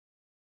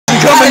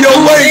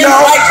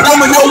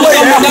your way.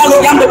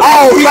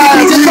 All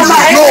 5 regions,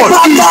 north,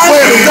 east,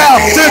 west,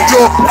 south,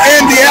 central,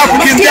 and the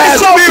African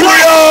diaspora.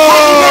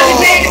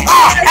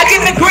 I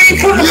get the green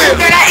from the food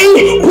that I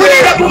eat, put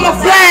it up on my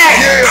flag.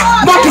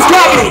 Marcus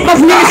Garvey, my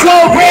skin is so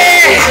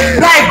red,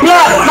 like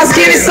blood, my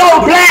skin is so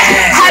black,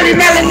 highly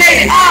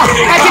melanated.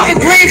 I get the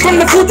green from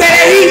the food that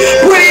I eat,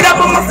 put it up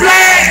on my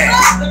flag.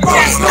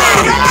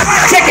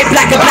 Check it,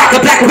 blacker,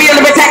 we in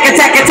the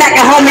attack,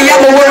 homie,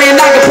 I'm a warrior,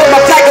 I can put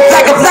my flacker.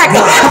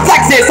 I'm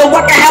flexing so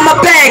I can have my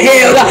bag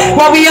held up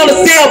while we on the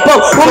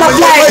sailboat with my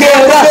flag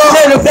held up.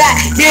 Turn it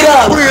back, get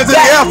up,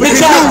 back, the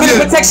job for the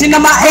protection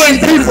of my hands,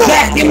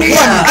 back, give me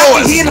up. I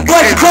can hear the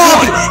voice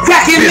calling,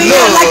 cracking me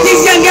up like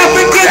these young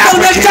Africans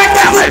on the track.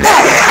 I'm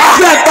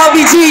black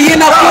RBG and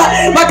I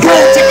front my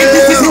cold chicken,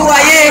 this is who I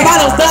am, I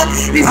don't stunt.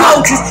 These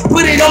hoes just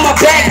put it on my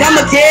back,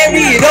 I'ma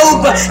carry it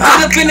over to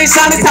the finish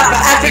on the top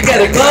of Africa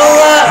to go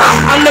up.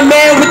 I'm the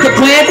man with the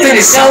plan for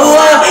the show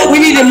up. We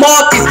needed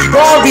Marcus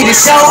Garvey to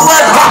show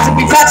up. About to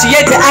be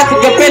repatriate to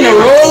Africa, finna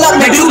roll up.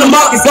 Now do the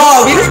Marcus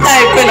Garvey, this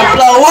thing finna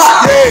blow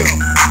up.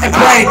 And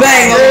bang,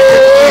 bang,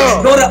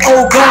 go to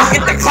old gun,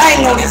 get the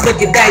clang on these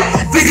looking things.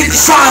 Visit the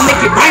shrine,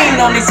 make it rain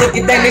on these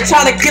looking things. They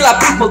tryna kill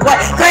our people, what?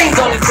 Bangs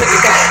on these looking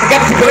things. I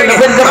got people in the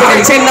hoodies up, in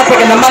the chain up,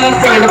 in the money,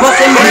 in the bus,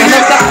 in the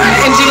next up, in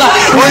the NG line.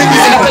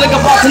 And I feel like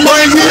a boss, and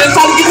it's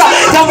time to get out.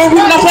 Now we're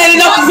reading, I'm playing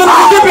it up, it's gonna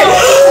be different.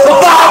 The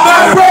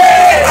fire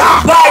red,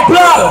 like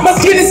blood, my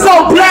skin is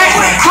so black,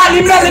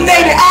 highly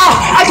melanated.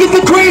 I get the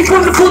green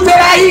from the food that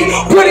I eat,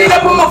 put it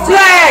up on my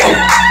flag.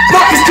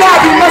 Marcus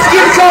Garvey, my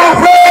skin is so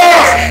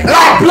red,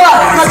 like blood,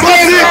 my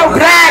skin is so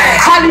black,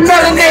 highly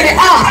melanated.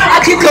 I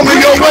get the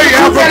green from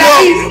the food that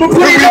I eat,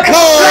 put it up on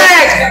my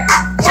flag.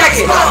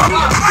 Check it.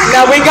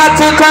 Now we got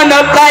to turn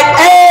up like,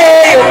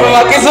 hey,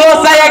 Marcus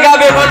Garvey, I got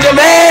me from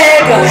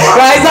Jamaica.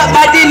 Rise up,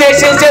 mighty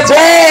nations just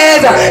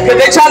raise, cause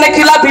they tryna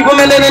kill our people,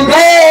 melanin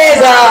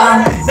blaze.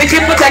 They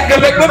keep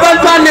protecting, make me run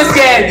from this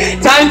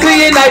game. Time to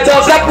unite,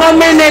 all black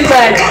women and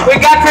men. We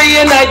got to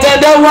unite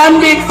under one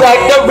big flag.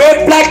 The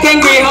red, black, and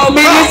green,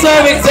 homie, you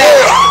service that.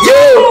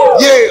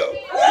 Yeah.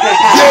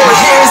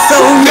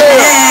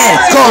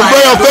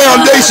 Garvey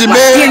Foundation,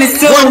 man.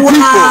 One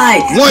people,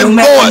 one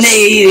voice,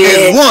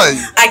 and one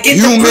I get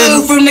the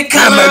blue from the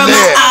color of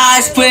my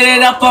eyes, put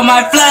it up on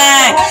my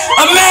flag.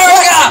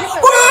 America!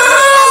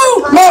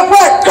 Woo! Man,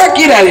 what?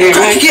 Get out of here,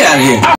 man. Get out of here.